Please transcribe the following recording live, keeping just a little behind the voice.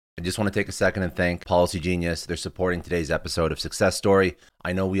I just want to take a second and thank Policy Genius. They're supporting today's episode of Success Story.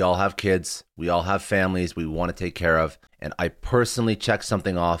 I know we all have kids, we all have families we want to take care of, and I personally checked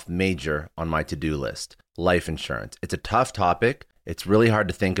something off major on my to-do list: life insurance. It's a tough topic. It's really hard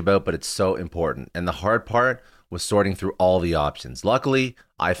to think about, but it's so important. And the hard part was sorting through all the options. Luckily,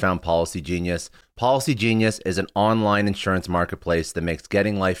 I found Policy Genius. Policy Genius is an online insurance marketplace that makes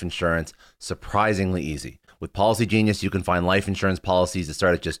getting life insurance surprisingly easy. With Policy Genius, you can find life insurance policies that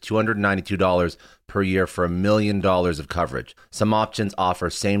start at just $292 per year for $1 million of coverage. Some options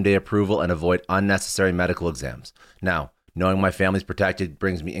offer same-day approval and avoid unnecessary medical exams. Now, knowing my family's protected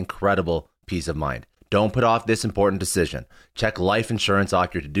brings me incredible peace of mind. Don't put off this important decision. Check life insurance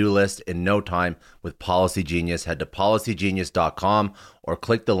off your to-do list in no time with Policy Genius. Head to policygenius.com or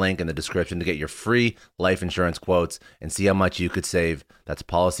click the link in the description to get your free life insurance quotes and see how much you could save. That's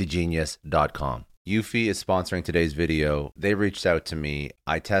policygenius.com. Eufy is sponsoring today's video. They reached out to me.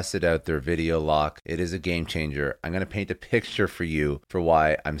 I tested out their video lock. It is a game changer. I'm going to paint a picture for you for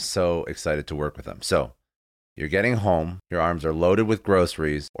why I'm so excited to work with them. So, you're getting home, your arms are loaded with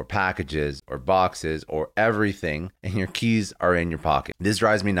groceries or packages or boxes or everything, and your keys are in your pocket. This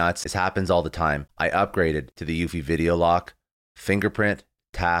drives me nuts. This happens all the time. I upgraded to the Eufy video lock, fingerprint,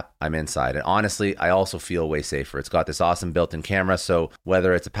 tap, I'm inside. And honestly, I also feel way safer. It's got this awesome built-in camera, so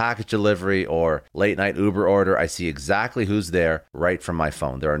whether it's a package delivery or late night Uber order, I see exactly who's there right from my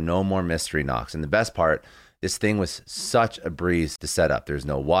phone. There are no more mystery knocks. And the best part, this thing was such a breeze to set up. There's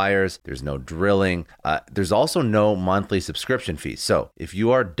no wires, there's no drilling. There's also no monthly subscription fees. So if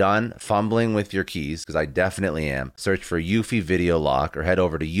you are done fumbling with your keys, because I definitely am, search for Eufy Video Lock or head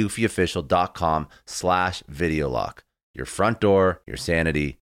over to eufyofficial.com/video lock. Your front door, your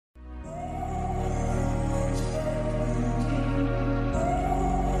sanity.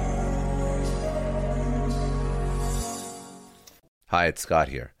 Hi, it's Scott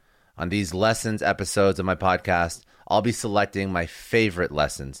here. On these lessons episodes of my podcast, I'll be selecting my favorite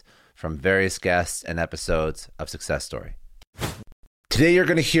lessons from various guests and episodes of Success Story. Today, you're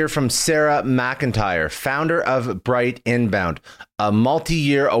going to hear from Sarah McIntyre, founder of Bright Inbound, a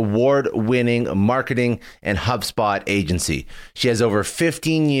multi-year award-winning marketing and HubSpot agency. She has over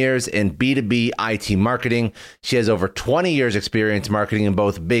 15 years in B2B IT marketing. She has over 20 years experience marketing in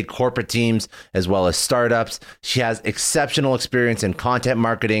both big corporate teams as well as startups. She has exceptional experience in content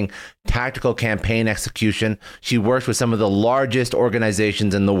marketing, tactical campaign execution. She works with some of the largest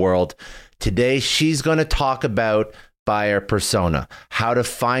organizations in the world. Today, she's going to talk about buyer persona, how to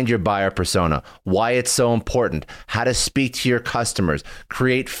find your buyer persona, why it's so important, how to speak to your customers,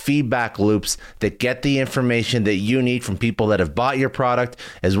 create feedback loops that get the information that you need from people that have bought your product,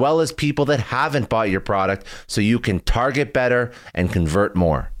 as well as people that haven't bought your product, so you can target better and convert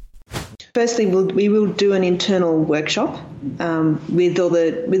more. Firstly, we will do an internal workshop with all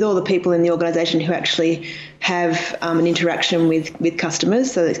the people in the organisation who actually have an interaction with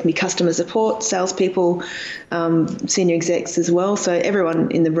customers. So it can be customer support, salespeople, senior execs as well. So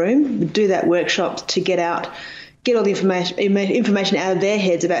everyone in the room would do that workshop to get all the information out of their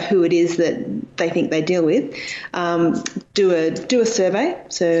heads about who it is that they think they deal with. Do a survey.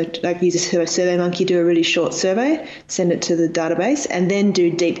 So I use a SurveyMonkey, do a really short survey, send it to the database, and then do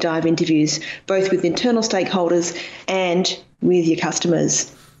deep dive interviews, both with internal stakeholders and with your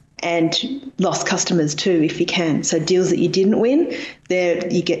customers, and lost customers too, if you can. So deals that you didn't win, there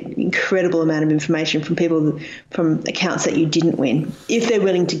you get incredible amount of information from people, from accounts that you didn't win, if they're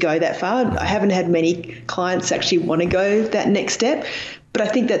willing to go that far. I haven't had many clients actually want to go that next step, but I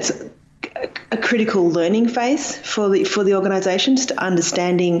think that's a critical learning phase for the organisation, just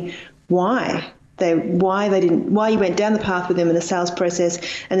understanding why you went down the path with them in the sales process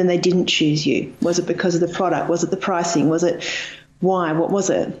and then they didn't choose you. Was it because of the product? Was it the pricing? Was it why? What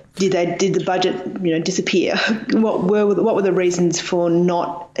was it? Did the budget disappear? What were the reasons for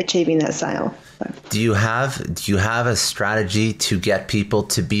not achieving that sale? Do you have a strategy to get people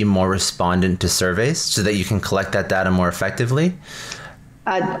to be more respondent to surveys so that you can collect that data more effectively?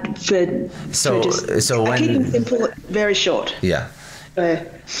 I keep them simple, very short. Yeah.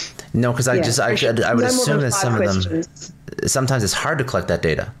 No, because I would assume that some of them, sometimes it's hard to collect that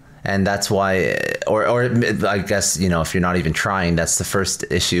data. And that's why, or I guess, if you're not even trying, that's the first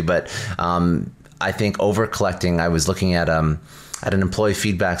issue. But I think over collecting, I was looking at at an employee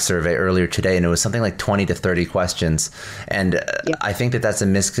feedback survey earlier today, and it was something like 20 to 30 questions. And I think that that's a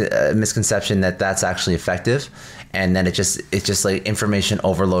misconception that that's actually effective. And then it's just like information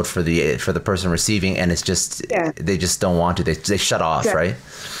overload for the person receiving, and it's just they just don't want to. They shut off, right?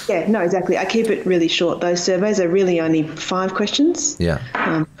 Yeah, no, exactly. I keep it really short. Those surveys are really only 5 questions. Yeah.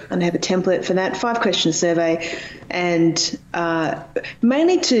 And I have a template for that 5-question survey, and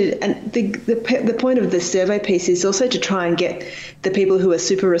mainly the point of the survey piece is also to try and get the people who are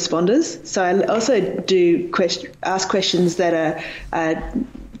super responders. So I also do ask questions that are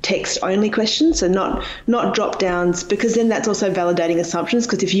text-only questions, so not drop-downs, because then that's also validating assumptions.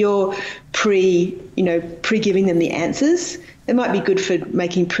 Because if you're pre-giving them the answers, it might be good for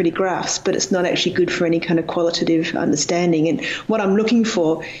making pretty graphs, but it's not actually good for any kind of qualitative understanding. And what I'm looking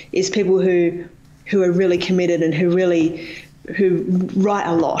for is people who are really committed and who write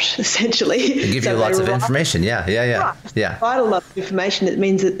a lot, essentially. They give you lots of information. Yeah. Write a lot of information. It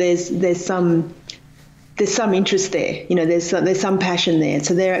means that there's some interest there, there's some passion there.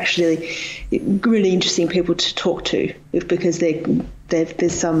 So they're actually really interesting people to talk to, because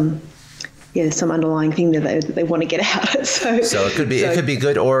there's some underlying thing that they want to get out. So it could be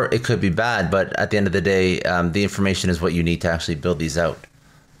good or it could be bad, but at the end of the day, the information is what you need to actually build these out.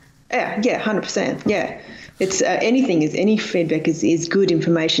 Yeah, 100%. Yeah. It's any feedback is good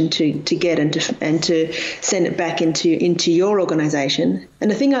information to get and to send it back into your organization. And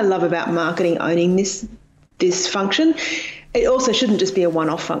the thing I love about marketing owning this function, it also shouldn't just be a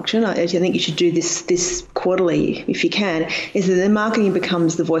one-off function. I think you should do this quarterly if you can, is that the marketing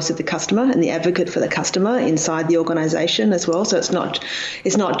becomes the voice of the customer and the advocate for the customer inside the organisation as well. So it's not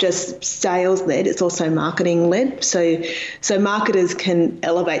just sales-led, it's also marketing-led. So marketers can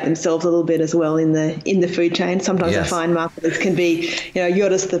elevate themselves a little bit as well in the food chain. Sometimes I find marketers can be, you're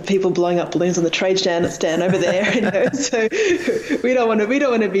just the people blowing up balloons on the trade stand over there. So we don't want to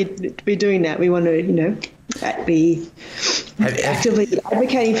be doing that. We want to, be actively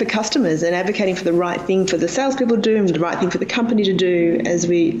advocating for customers and advocating for the right thing for the salespeople to do and the right thing for the company to do as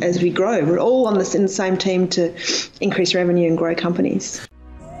we grow. We're all in the same team to increase revenue and grow companies.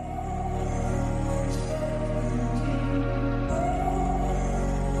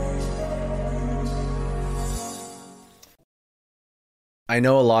 I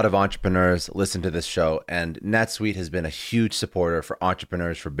know a lot of entrepreneurs listen to this show, and NetSuite has been a huge supporter for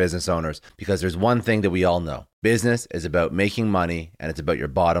entrepreneurs, for business owners, because there's one thing that we all know. Business is about making money, and it's about your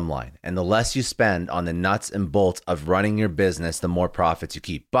bottom line. And the less you spend on the nuts and bolts of running your business, the more profits you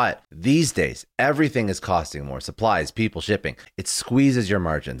keep. But these days, everything is costing more. Supplies, people, shipping. It squeezes your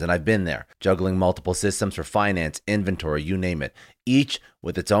margins, and I've been there, juggling multiple systems for finance, inventory, you name it, each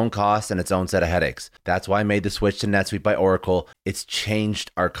with its own costs and its own set of headaches. That's why I made the switch to NetSuite by Oracle. It's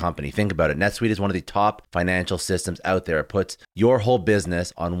changed our company. Think about it. NetSuite is one of the top financial systems out there. It puts your whole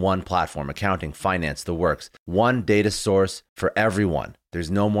business on one platform: accounting, finance, the works. One data source for everyone.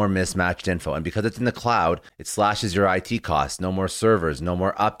 There's no more mismatched info. And because it's in the cloud, it slashes your IT costs. No more servers, no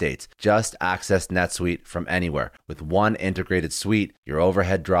more updates. Just access NetSuite from anywhere. With one integrated suite, your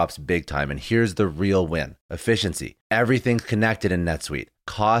overhead drops big time. And here's the real win: efficiency. Everything's connected in NetSuite.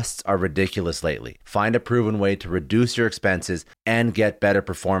 Costs are ridiculous lately. Find a proven way to reduce your expenses and get better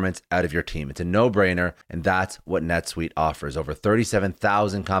performance out of your team. It's a no-brainer, and that's what NetSuite offers. Over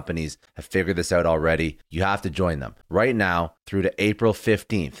 37,000 companies have figured this out already. You have to join them. Right now, through to April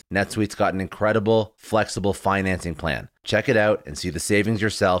 15th, NetSuite's got an incredible, flexible financing plan. Check it out and see the savings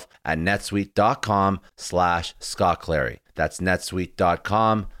yourself at netsuite.com/Scott Clary. That's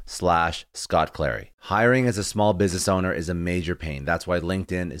netsuite.com/Scott Clary. Hiring as a small business owner is a major pain. That's why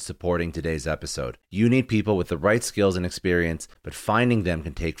LinkedIn is supporting today's episode. You need people with the right skills and experience, but finding them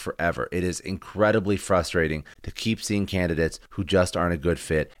can take forever. It is incredibly frustrating to keep seeing candidates who just aren't a good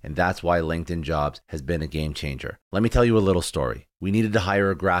fit, and that's why LinkedIn Jobs has been a game changer. Let me tell you a little story. We needed to hire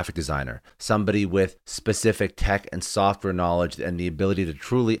a graphic designer, somebody with specific tech and software knowledge and the ability to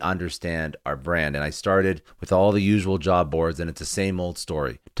truly understand our brand. And I started with all the usual job boards, and it's the same old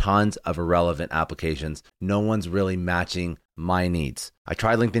story. Tons of irrelevant applications. No one's really matching my needs. I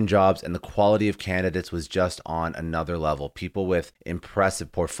tried LinkedIn Jobs, and the quality of candidates was just on another level. People with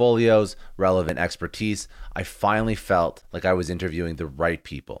impressive portfolios, relevant expertise. I finally felt like I was interviewing the right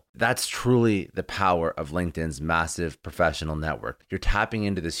people. That's truly the power of LinkedIn's massive professional network. You're tapping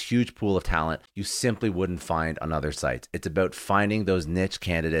into this huge pool of talent you simply wouldn't find on other sites. It's about finding those niche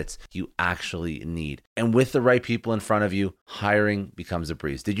candidates you actually need. And with the right people in front of you, hiring becomes a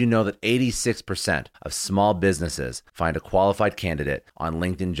breeze. Did you know that 86% of small businesses find a qualified qualified candidate on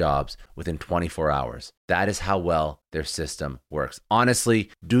LinkedIn Jobs within 24 hours. That is how well their system works.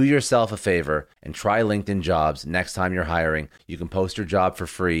 Honestly, do yourself a favor and try LinkedIn Jobs next time you're hiring. You can post your job for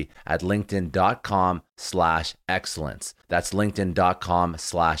free at linkedin.com/excellence. That's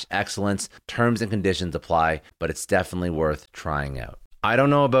linkedin.com/excellence. Terms and conditions apply, but it's definitely worth trying out. I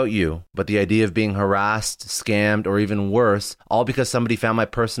don't know about you, but the idea of being harassed, scammed, or even worse, all because somebody found my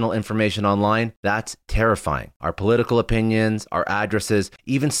personal information online, that's terrifying. Our political opinions, our addresses,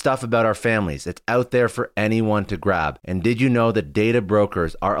 even stuff about our families, it's out there for anyone to grab. And did you know that data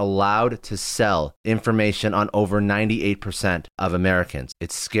brokers are allowed to sell information on over 98% of Americans?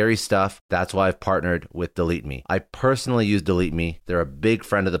 It's scary stuff. That's why I've partnered with Delete Me. I personally use Delete Me. They're a big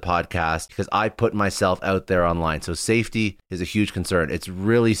friend of the podcast because I put myself out there online. So safety is a huge concern. It's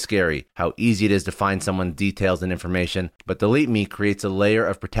really scary how easy it is to find someone's details and information, but Delete Me creates a layer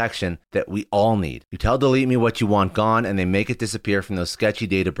of protection that we all need. You tell Delete Me what you want gone, and they make it disappear from those sketchy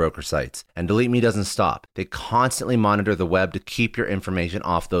data broker sites. And Delete Me doesn't stop. They constantly monitor the web to keep your information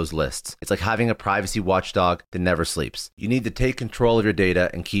off those lists. It's like having a privacy watchdog that never sleeps. You need to take control of your data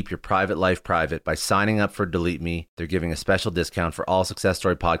and keep your private life private by signing up for Delete Me. They're giving a special discount for all Success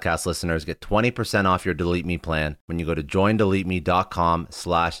Story podcast listeners. Get 20% off your Delete Me plan when you go to joindeleteme.com/success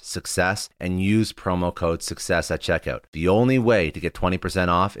and use promo code success at checkout. The only way to get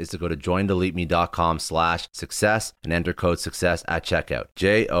 20% off is to go to joindeleteme.com/success and enter code success at checkout.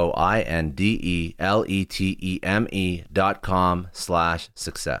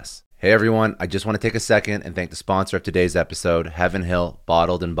 joindeleteme.com/success. Hey everyone, I just want to take a second and thank the sponsor of today's episode, Heaven Hill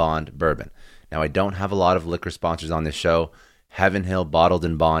Bottled and Bond Bourbon. Now, I don't have a lot of liquor sponsors on this show. Heaven Hill Bottled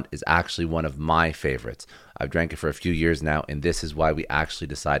and Bond is actually one of my favorites. I've drank it for a few years now, and this is why we actually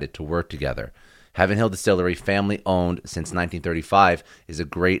decided to work together. Heaven Hill Distillery, family owned since 1935, is a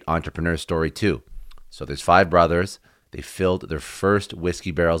great entrepreneur story too. So there's 5 brothers. They filled their first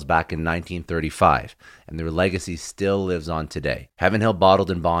whiskey barrels back in 1935, and their legacy still lives on today. Heaven Hill Bottled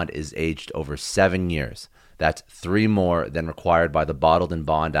and Bond is aged over 7 years. That's 3 more than required by the Bottled and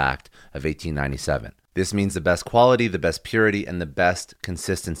Bond Act of 1897. This means the best quality, the best purity, and the best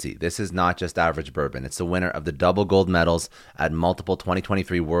consistency. This is not just average bourbon. It's the winner of the double gold medals at multiple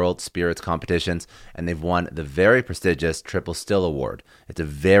 2023 World Spirits competitions, and they've won the very prestigious Triple Still Award. It's a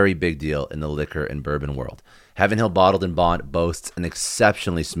very big deal in the liquor and bourbon world. Heaven Hill Bottled and Bond boasts an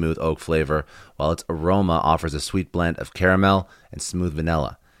exceptionally smooth oak flavor, while its aroma offers a sweet blend of caramel and smooth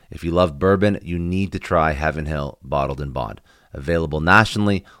vanilla. If you love bourbon, you need to try Heaven Hill Bottled and Bond. Available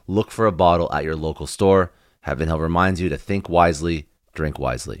nationally, look for a bottle at your local store. Heaven Hill reminds you to think wisely, drink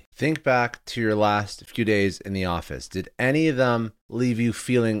wisely. Think back to your last few days in the office. Did any of them leave you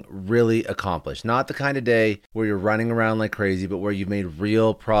feeling really accomplished? Not the kind of day where you're running around like crazy, but where you've made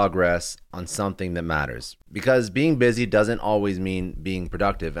real progress on something that matters. Because being busy doesn't always mean being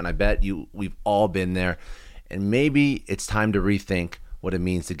productive, and I bet we've all been there. And maybe it's time to rethink what it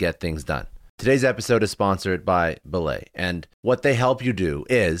means to get things done. Today's episode is sponsored by Belay, and what they help you do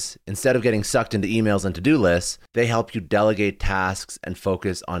is, instead of getting sucked into emails and to-do lists, they help you delegate tasks and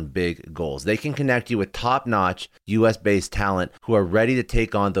focus on big goals. They can connect you with top-notch US-based talent who are ready to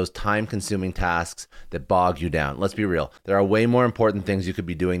take on those time-consuming tasks that bog you down. Let's be real. There are way more important things you could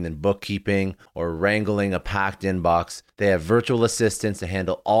be doing than bookkeeping or wrangling a packed inbox. They have virtual assistants to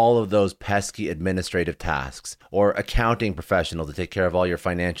handle all of those pesky administrative tasks, or accounting professionals to take care of all your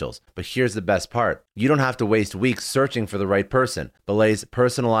financials. But here's the best part. You don't have to waste weeks searching for the right person. Belay's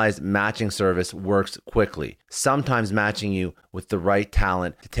personalized matching service works quickly, sometimes matching you with the right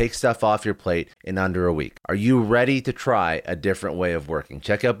talent to take stuff off your plate in under a week. Are you ready to try a different way of working?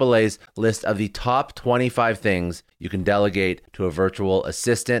 Check out Belay's list of the top 25 things you can delegate to a virtual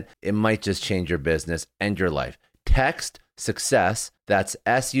assistant. It might just change your business and your life. Text SUCCESS, that's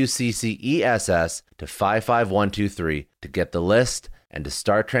SUCCESS, to 55123 to get the list and to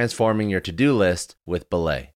start transforming your to-do list with Belay.